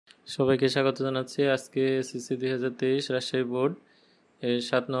সবাইকে স্বাগত জানাচ্ছি। আজকে এসএসসি 2023 রাজশাহী বোর্ড এর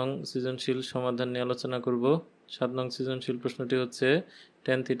 7 নং সৃজনশীল সমাধান নিয়ে আলোচনা করব। 7 নং সৃজনশীল প্রশ্নটি হচ্ছে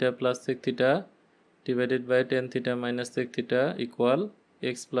tan theta plus sec theta divided by tan theta minus sec theta equal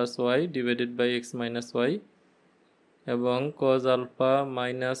x plus Y divided by x minus Y এবং cos alpha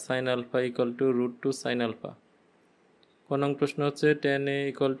minus sin alpha equal to √2 sin alpha. ক নং প্রশ্ন হচ্ছে tan a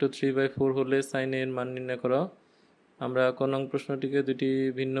ইকুয়াল টু 3/4 হলে sin a এর মান নির্ণয় করো। আমরা ক নং প্রশ্নটিকে দুটি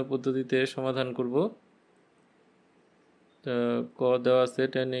ভিন্ন পদ্ধতিতে সমাধান করব। ক দেওয়া আছে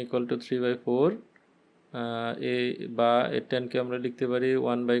tan a ইকুয়াল টু 3/4 এ বা এর ট্যানকে আমরা লিখতে পারি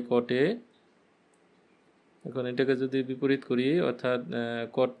 1/cot a। এখন এটাকে যদি বিপরীত করি, অর্থাৎ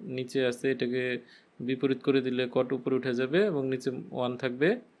cot নিচে আছে, এটাকে বিপরীত করে দিলে cot উপরে উঠে যাবে এবং নিচে 1 থাকবে।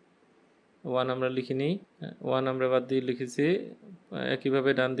 1 আমরা লিখিনি, 1 আমরা বাদ দিয়ে লিখেছি।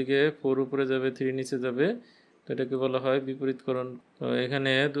 একইভাবে ডান দিকে 4 উপরে যাবে, 3 নিচে যাবে, তো এটাকে বলা হয় বিপরীতকরণ। তো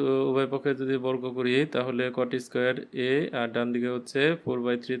এখানে উভয় পক্ষে যদি বর্গ করি তাহলে cot স্কোয়ার a আর ডান দিকে হচ্ছে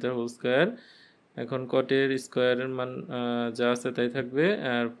 4/3 তার হোল স্কোয়ার। এখন cot এর স্কোয়ারের মান যা আছে তাই থাকবে,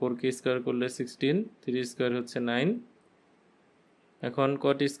 আর 4 কে স্কোয়ার করলে 16, 3 স্কোয়ার হচ্ছে 9। এখন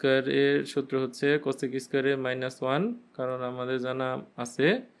cot স্কোয়ার এর সূত্র হচ্ছে cosec স্কোয়ারে -1, কারণ আমাদের জানা আছে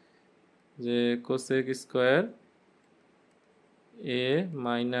যে cosec square a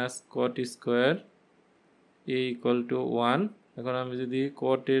minus cot square a equal to 1। এখন আমি যদি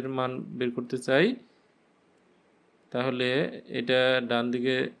cot এর মান বের করতে চাই তাহলে এটা ডান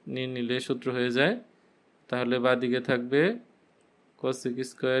দিকে নিয়ে নিলে সূত্র হয়ে যায়, তাহলে বাঁ দিকে থাকবে cosec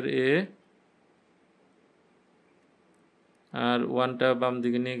স্কোয়ার a আর 1টা বাম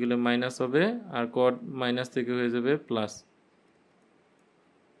দিকে নিয়ে গেলে মাইনাস হবে, আর cot মাইনাস থেকে হয়ে যাবে প্লাস।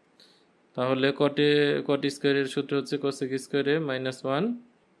 তাহলে cot স্কোয়ারের সূত্র হচ্ছে cosec স্কোয়ারে -1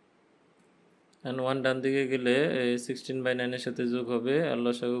 and 1 ডান দিকে গেলে 16/9 এর সাথে যোগ হবে, আর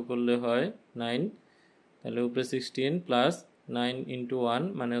লসাগু করলে হয় 9। তাহলে উপরে 16 প্লাস 9 ইন্টু 1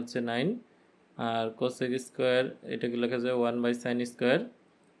 মানে হচ্ছে 9, আর cosec স্কোয়ার এটাকে লেখা যায় 1/sin square.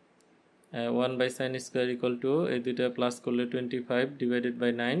 1/sin square equal to এই দুইটা প্লাস করলে 25 ডিভাইডেড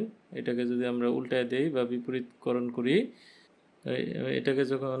বাই 9। এটাকে যদি আমরা উল্টায় দেই বা বিপরীতকরণ করি, এটাকে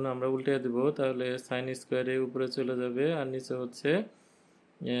যখন আমরা উল্টে দেব তাহলে sin স্কোয়ারে উপরে চলে যাবে, আর নিচে হচ্ছে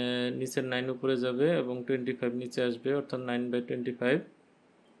নিচের 9 উপরে যাবে এবং 25 নিচে আসবে, অর্থাৎ 9/25।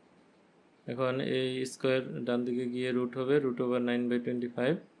 এখন এই স্কোয়ার ডান দিকে গিয়ে রুট হবে,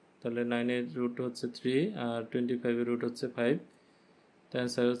 √9/25। তাহলে 9 এর রুট হচ্ছে 3 আর 25 এর রুট হচ্ছে 5। তার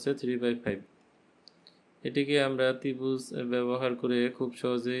অ্যান্সার হচ্ছে 3/5। এটিকে আমরা ত্রিভুজ ব্যবহার করে খুব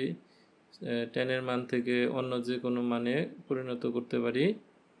সহজেই tan এর মান থেকে অন্য যে কোনো মানে পরিণত করতে পারি।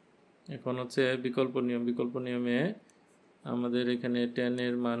 এখন হচ্ছে বিকল্প নিয়ম। বিকল্প নিয়মে আমাদের এখানে tan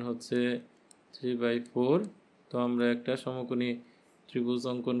এর মান হচ্ছে 3/4। তো আমরা একটা সমকোণী ত্রিভুজ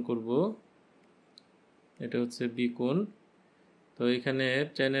অঙ্কন করব, এটা হচ্ছে বি কোণ। তো এখানে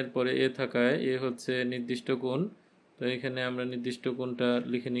tan এর পরে a থাকায় a হচ্ছে নির্দিষ্ট কোণ, তো এখানে আমরা নির্দিষ্ট কোণটা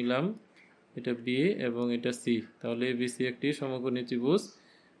লিখে নিলাম, এটা বি এবং এটা সি। তাহলে ABC একটি সমকোণী ত্রিভুজ।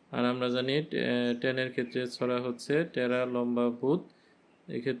 আর আমরা জানি tan এর ক্ষেত্রে ছড়া হচ্ছে টেরা লম্বা ভূত,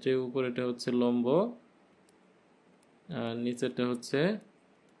 এক্ষেত্রে উপরেটা হচ্ছে লম্ব আর নিচেরটা হচ্ছে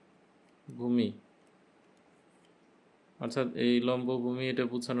ভূমি, অর্থাৎ এই লম্ব ভূমি এটা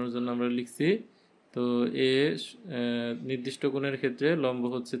বোঝানোর জন্য আমরা লিখছি। তো নির্দিষ্ট কোণের ক্ষেত্রে লম্ব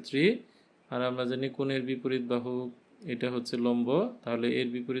হচ্ছে 3, আর আমরা জানি কোণের বিপরীত বাহু এটা হচ্ছে লম্ব, তাহলে এর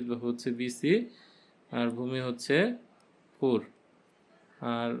বিপরীত বাহু হচ্ছে BC আর ভূমি হচ্ছে 4।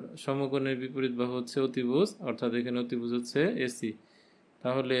 আর সমকোণের বিপরীত বাহু হচ্ছে অতিভুজ, অর্থাৎ এখানে অতিভুজ হচ্ছে AC।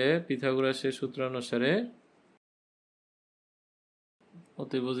 তাহলে পিথাগোরাসের সূত্র অনুসারে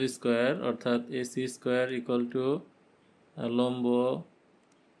অতিভুজ স্কোয়ার অর্থাৎ AC স্কোয়ার ইকুয়াল টু লম্ব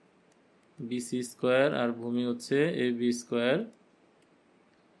BC স্কোয়ার আর ভূমি হচ্ছে AB স্কোয়ার।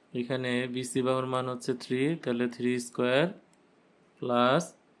 এখানে BC বাহুর মান হচ্ছে 3, তাহলে 3 স্কোয়ার প্লাস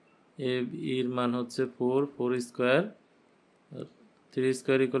এর মান হচ্ছে 4 square. 3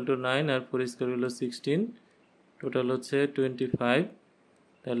 square equal to 9 R 4 square হলো 16, টোটাল হচ্ছে 25।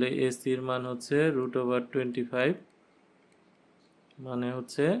 তাহলে AC এর মান হচ্ছে √25 মানে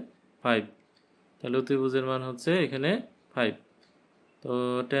হচ্ছে 5। তাহলে অতিভুজের মান হচ্ছে এখানে 5। তো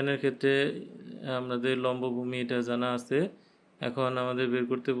tan এর ক্ষেত্রে আমাদের লম্ব ভূমি এটা জানা আছে। এখন আমাদের বের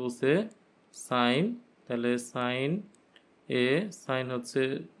করতে বলছে sin, তাহলে sin a, sin হচ্ছে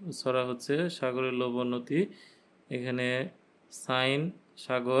ছড়া হচ্ছে সাগরের লবণ নদী, এখানে sin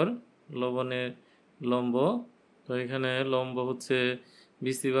সাগর, লবণের লম্ব, তো এখানে লম্ব হচ্ছে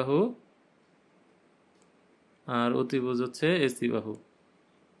BC বাহু আর অতিভুজ হচ্ছে AC বাহু,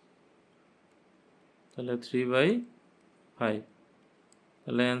 তাহলে 3/5।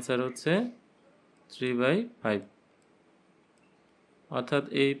 তাহলে অ্যান্সার হচ্ছে 3/5। অর্থাৎ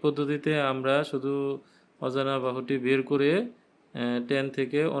এই পদ্ধতিতে আমরা শুধু অজানা বাহুটি বের করে tan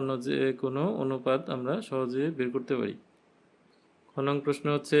থেকে অন্য যে কোনো অনুপাত আমরা সহজে বের করতে পারি। খ নং প্রশ্ন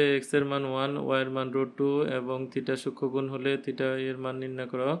হচ্ছে x এর মান 1, y এর মান √2 এবং থিটা সূক্ষ্মগুণ হলে থিটা এর মান নির্ণয়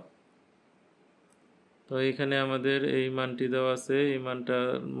করো। তো এখানে আমাদের এই মানটি দেওয়া আছে, এই মানটার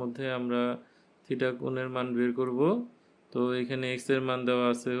মধ্যে আমরা থিটা কোণের মান বের করব। তো এখানে x এর মান দেওয়া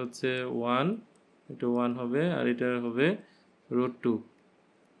আছে হচ্ছে 1, এটা 1 হবে, আর এটা হবে √2।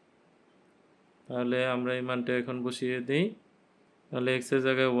 তাহলে আমরা এই মানটা এখন বসিয়ে দিই। তাহলে x এর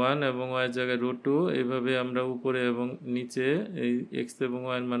জায়গায় 1 এবং y এর জায়গায় √2, এইভাবে আমরা উপরে এবং নিচে এই x এবং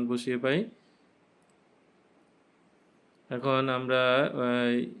y এর মান বসিয়ে পাই। এখন আমরা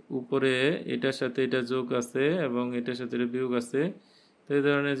উপরে এটার সাথে এটা যোগ আছে এবং এটার সাথে এটা বিয়োগ আছে, তো এই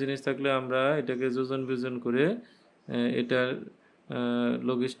ধরনের জিনিস থাকলে আমরা এটাকে যোজন বিয়োজন করে এটার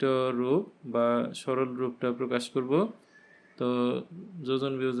লঘিষ্ঠ রূপ বা সরল রূপটা প্রকাশ করব। তো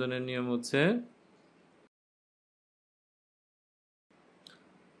যোজন বিয়োজনের নিয়ম হচ্ছে,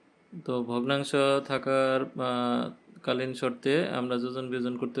 তো ভগ্নাংশ থাকার কালীন শর্তে আমরা যোজন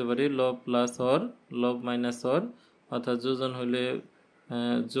বিয়োজন করতে পারি লব প্লাস হর, লব মাইনাস হর, অর্থাৎ যোজন হলে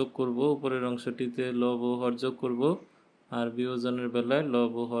যোগ করব, উপরের অংশটিতে লব ও হর যোগ করব, আর বিয়োজনের বেলায়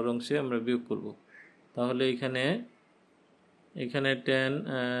লব ও হর অংশে আমরা বিয়োগ করব। তাহলে এখানে tan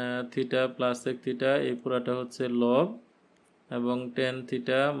theta plus sec theta এই পুরাটা হচ্ছে লব, এবং tan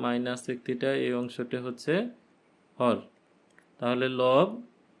theta minus sec theta এই অংশটি হচ্ছে হর। তাহলে লব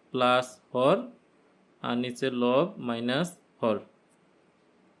প্লাস হর আর নিচে লব মাইনাস হর।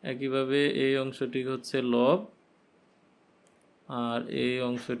 একইভাবে এই অংশটি হচ্ছে লব আর এই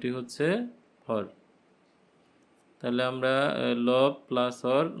অংশটি হচ্ছে হর। তাহলে আমরা লব প্লাস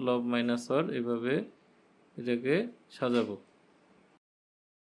হর, লব মাইনাস হর এভাবে এটাকে সাজাবো।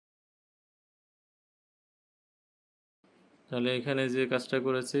 তাহলে এখানে যে কাজটা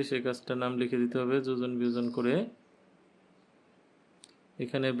করেছি সেই কাজটার নাম লিখে দিতে হবে যোজন বিয়োজন করে।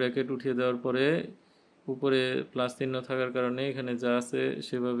 এখানে ব্র্যাকেট উঠিয়ে দেওয়ার পরে উপরে প্লাস চিহ্ন থাকার কারণে এখানে যা আছে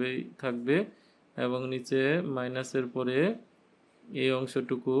সেভাবেই থাকবে, এবং নিচে মাইনাসের পরে এই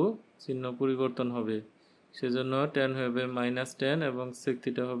অংশটুকু চিহ্ন পরিবর্তন হবে, সেজন্য tan হবে -tan এবং sec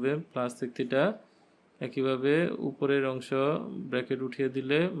থিটা হবে প্লাস sec থিটা। একইভাবে উপরের অংশ ব্র্যাকেট উঠিয়ে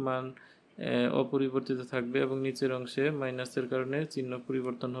দিলে মান অপরিবর্তিত থাকবে এবং নিচের অংশে মাইনাসের কারণে চিহ্ন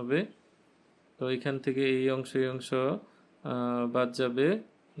পরিবর্তন হবে। তো এখান থেকে এই অংশ বাদ যাবে,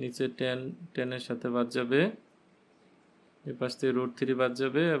 নিচে টেনের সাথে বাদ যাবে, এই পাশ থেকে √3 বাদ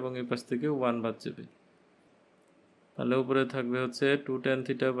যাবে এবং এই পাশ থেকে 1 বাদ যাবে। তাহলে উপরে থাকবে হচ্ছে 2 tan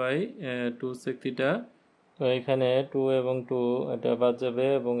theta by 2 sec theta. তো এখানে 2 এবং 2 এটা বাদ যাবে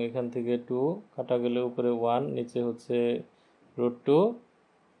এবং এখান থেকে 2 কাটা গেলে উপরে 1, নিচে হচ্ছে √2।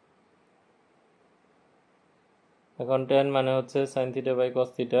 এখন tan মানে হচ্ছে sin theta by cos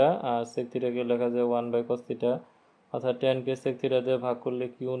theta, R sec থিটাকে লেখা যায় 1 বাই cos থিটা। অর্থাৎ tan কে sec থিটা দিয়ে ভাগ করলে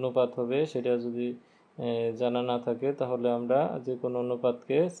কি অনুপাত হবে সেটা যদি জানা না থাকে তাহলে আমরা যে কোনো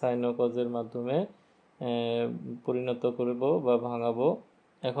অনুপাতকে sin ও cos এর মাধ্যমে পরিণত করব বা ভাঙাবো।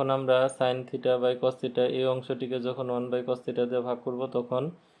 এখন আমরা sin theta by cos theta এই অংশটিকে যখন 1 বাই cos থিটা দিয়ে ভাগ করব তখন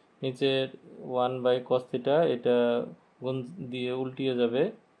নিচের 1 বাই cos থিটা এটা গুণ দিয়ে উল্টিয়ে যাবে।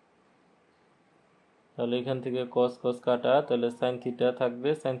 তাহলে এখান থেকে cos cos কাটা, তাহলে sin থিটা থাকবে,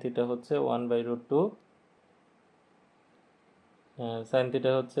 sin থিটা হচ্ছে 1 বাই √2, sin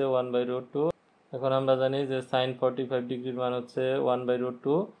থিটা হচ্ছে 1 বাই √2। এখন আমরা জানি যে sin 45 ডিগ্রির মান হচ্ছে 1 বাই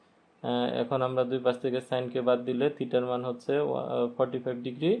 √2। এখন আমরা দুই পাশ থেকে sin কে বাদ দিলে থিটার মান হচ্ছে 45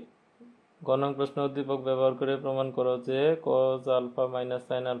 ডিগ্রি। গ নং প্রশ্ন উদ্দীপক ব্যবহার করে প্রমাণ করো যে cos alpha minus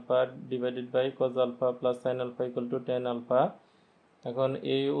sin alpha divided by cos alpha plus sin alpha equal to tan alpha. এখন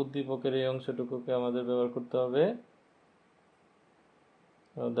এই উদ্দীপকের এই অংশটুকুকে আমাদের ব্যবহার করতে হবে।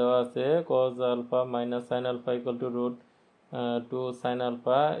 দেওয়া আছে cos alpha minus sin alpha equal to √2 sin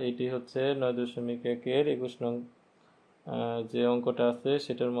alpha. এটি হচ্ছে 9.1 এর 21 নং যে অঙ্কটা আছে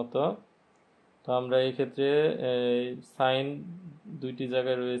সেটার মতো। তো আমরা এই ক্ষেত্রে সাইন দুইটি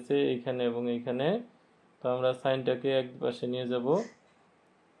জায়গায় রয়েছে, এইখানে এবং এইখানে। তো আমরা সাইনটাকে এক পাশে নিয়ে যাব,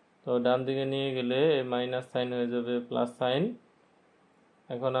 তো ডান দিকে নিয়ে গেলে মাইনাস সাইন হয়ে যাবে প্লাস সাইন।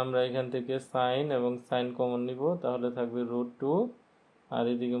 এখন আমরা এখান থেকে সাইন এবং সাইন কমন নিব, তাহলে থাকবে √2, আর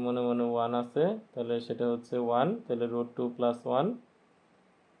এদিকে মনে মনে 1 আছে, তাহলে সেটা হচ্ছে 1, তাহলে √2 প্লাস 1।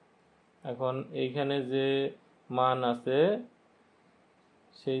 এখন এইখানে যে মান আছে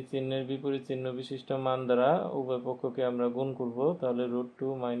সেই চিহ্নের বিপরীত চিহ্ন বিশিষ্ট মান দ্বারা উভয় পক্ষকে আমরা গুণ করব, তাহলে √2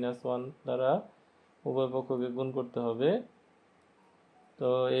 মাইনাস 1 দ্বারা উভয় পক্ষকে গুণ করতে হবে। তো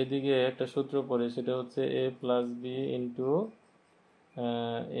এইদিকে একটা সূত্র পড়ে, সেটা হচ্ছে a plus b into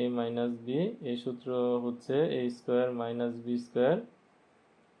A minus B, এই সূত্র হচ্ছে এ স্কোয়ার মাইনাস বি স্কোয়ার।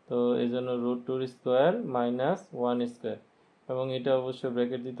 তো এই জন্য রুট টুর স্কোয়ার মাইনাস ওয়ান স্কোয়ার, এবং এটা অবশ্যই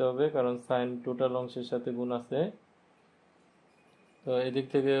ব্র্যাকেট দিতে হবে কারণ সাইন টোটাল অংশের সাথে গুণ আছে। তো এদিক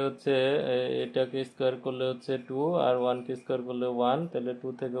থেকে হচ্ছে এটাকে স্কোয়ার করলে হচ্ছে 2, আর 1কে স্কোয়ার করলে 1, তাহলে 2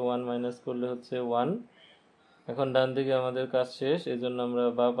 থেকে 1 মাইনাস করলে হচ্ছে 1। এখন ডান দিকে আমাদের কাজ শেষ, এজন্য আমরা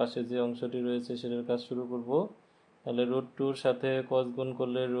বা পাশে যে অংশটি রয়েছে সেটার কাজ শুরু করব। তাহলে রুট টুর সাথে কস গুণ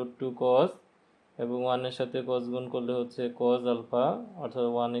করলে রুট টু কস, এবং 1-এর সাথে কস গুণ করলে হচ্ছে কস আলফা, অর্থাৎ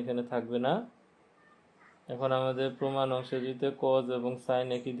 1 এখানে থাকবে না। এখন আমাদের প্রমাণ অংশে যেতে কস এবং সাইন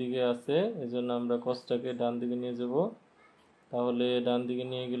একই দিকে আছে, এজন্য আমরা কসটাকে ডান দিকে নিয়ে যাব। তাহলে ডান দিকে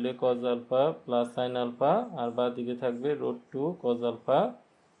নিয়ে গেলে cos alpha plus sine alpha, আর বাঁ দিকে থাকবে রুট টু কস আলফা।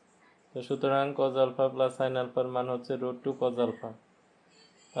 তো সুতরাং কস আলফা প্লাস সাইন আলফার মান হচ্ছে রুট টু কস আলফা।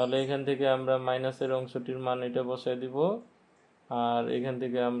 তাহলে এখান থেকে আমরা মাইনাসের অংশটির মান এটা বসাই দিব, আর এখান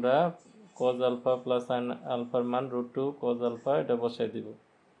থেকে আমরা কস আলফা প্লাস সাইন আলফার মান রুট টু কস আলফা এটা বসাই দিব।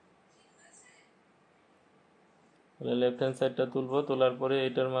 তাহলে লেফট হ্যান্ড সাইডটা তুলব, তোলার পরে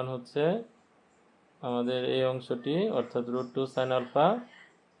এটার মান হচ্ছে আমাদের এই অংশটি অর্থাৎ রুট টু সাইন আলফা,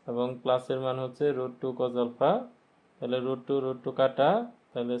 এবং প্লাসের মান হচ্ছে রুট টু কস আলফা। তাহলে রুট টু কাটা,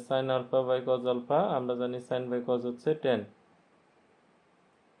 তাহলে sine alpha by cos alpha, আমরা জানি সাইন বাই কস হচ্ছে 10।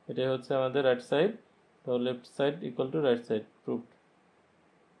 এটাই হচ্ছে আমাদের রাইট সাইড। তো left side equal to right side proved.